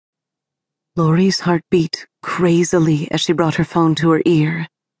Lori's heart beat crazily as she brought her phone to her ear.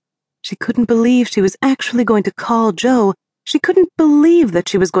 She couldn't believe she was actually going to call Joe. She couldn't believe that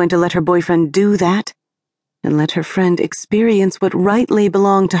she was going to let her boyfriend do that and let her friend experience what rightly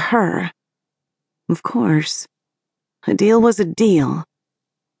belonged to her. Of course, a deal was a deal,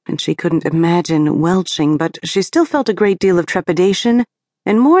 and she couldn't imagine welching, but she still felt a great deal of trepidation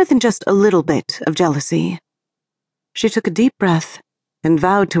and more than just a little bit of jealousy. She took a deep breath and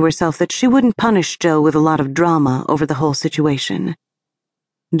vowed to herself that she wouldn't punish Joe with a lot of drama over the whole situation.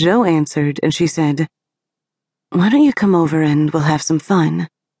 Joe answered, and she said, "Why don't you come over and we'll have some fun?"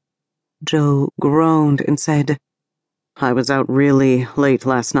 Joe groaned and said, "I was out really late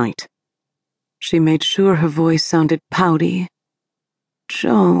last night." She made sure her voice sounded pouty.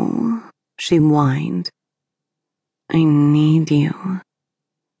 "Joe," she whined, "I need you."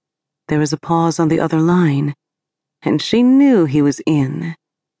 There was a pause on the other line, and she knew he was in.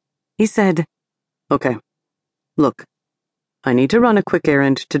 He said, "Okay, look, I need to run a quick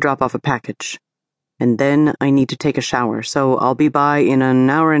errand to drop off a package, and then I need to take a shower, so I'll be by in an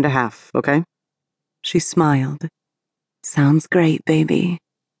hour and a half, okay?" She smiled. "Sounds great, baby."